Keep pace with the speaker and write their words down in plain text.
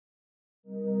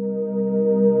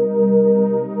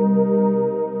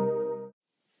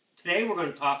Today we're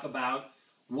going to talk about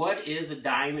what is a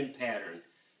diamond pattern.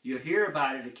 You'll hear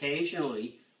about it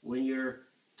occasionally when you're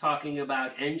talking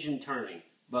about engine turning.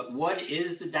 But what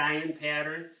is the diamond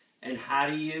pattern and how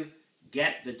do you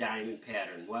get the diamond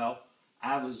pattern? Well,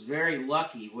 I was very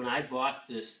lucky when I bought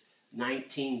this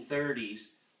 1930s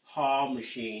Hall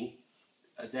machine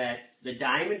that the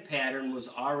diamond pattern was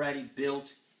already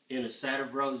built in a set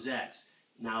of rosettes.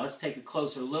 Now let's take a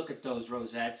closer look at those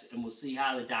rosettes and we'll see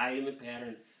how the diamond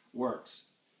pattern works.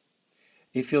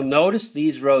 If you'll notice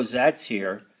these rosettes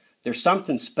here, there's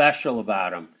something special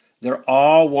about them. They're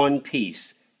all one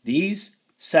piece. These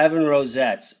 7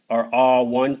 rosettes are all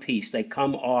one piece. They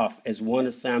come off as one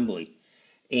assembly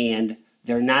and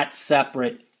they're not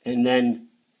separate and then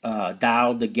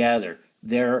dialed together.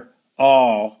 They're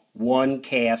all one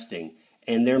casting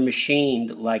and they're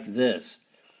machined like this.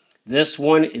 This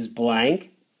one is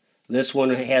blank. This one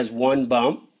has one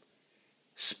bump,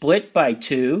 split by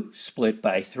 2, split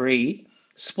by 3,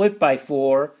 split by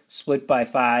 4, split by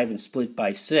 5, and split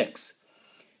by 6.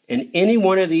 In any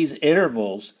one of these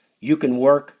intervals, you can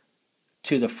work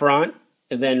to the front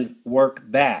and then work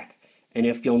back. And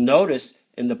if you'll notice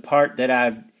in the part that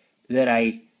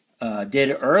I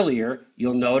did earlier,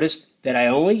 you'll notice that I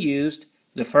only used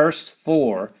the first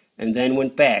 4 and then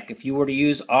went back. If you were to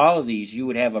use all of these, you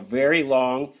would have a very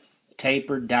long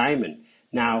tapered diamond.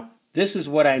 Now, this is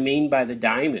what I mean by the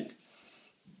diamond.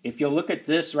 If you look at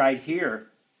this right here,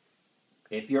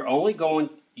 if you're only going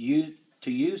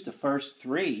to use the first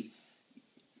 3,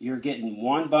 you're getting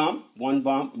one bump, one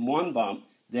bump, and one bump.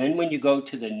 Then when you go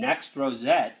to the next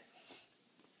rosette,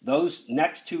 those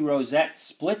next 2 rosettes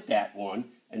split that one,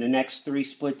 and the next 3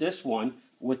 split this one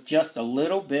with just a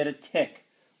little bit of tick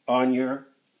on your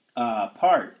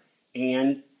part.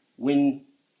 And when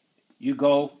you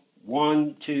go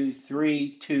 1, 2,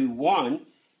 3, 2, 1,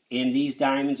 and these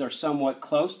diamonds are somewhat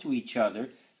close to each other,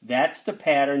 that's the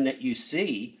pattern that you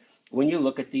see when you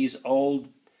look at these old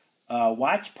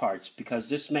watch parts, because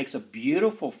this makes a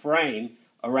beautiful frame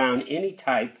around any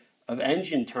type of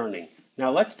engine turning. Now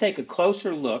let's take a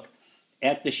closer look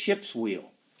at the ship's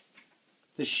wheel.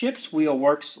 The ship's wheel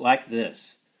works like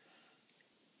this.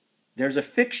 There's a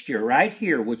fixture right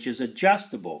here which is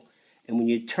adjustable, and when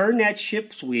you turn that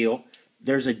ship's wheel,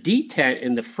 there's a detent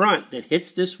in the front that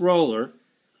hits this roller,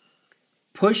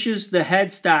 pushes the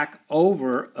headstock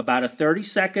over about a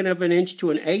 32nd of an inch to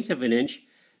an 1/8 of an inch,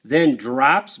 then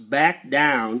drops back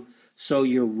down so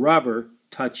your rubber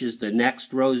touches the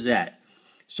next rosette.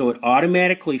 So it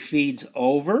automatically feeds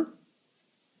over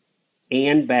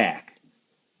and back,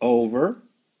 over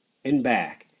and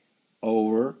back,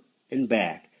 over and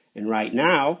back. And right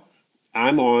now,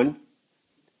 I'm on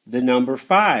the number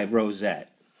 5 rosette.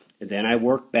 And then I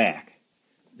work back.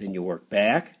 Then you work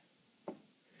back,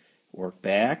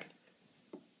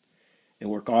 and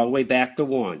work all the way back to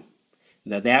 1.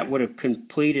 Now that would have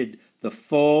completed the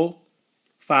full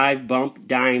 5-bump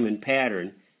diamond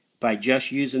pattern by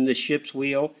just using the ship's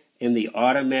wheel and the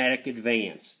automatic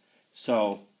advance.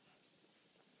 So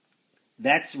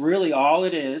that's really all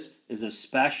it is a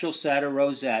special set of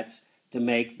rosettes to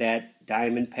make that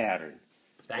diamond pattern.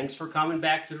 Thanks for coming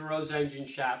back to the Rose Engine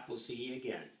Shop. We'll see you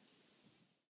again.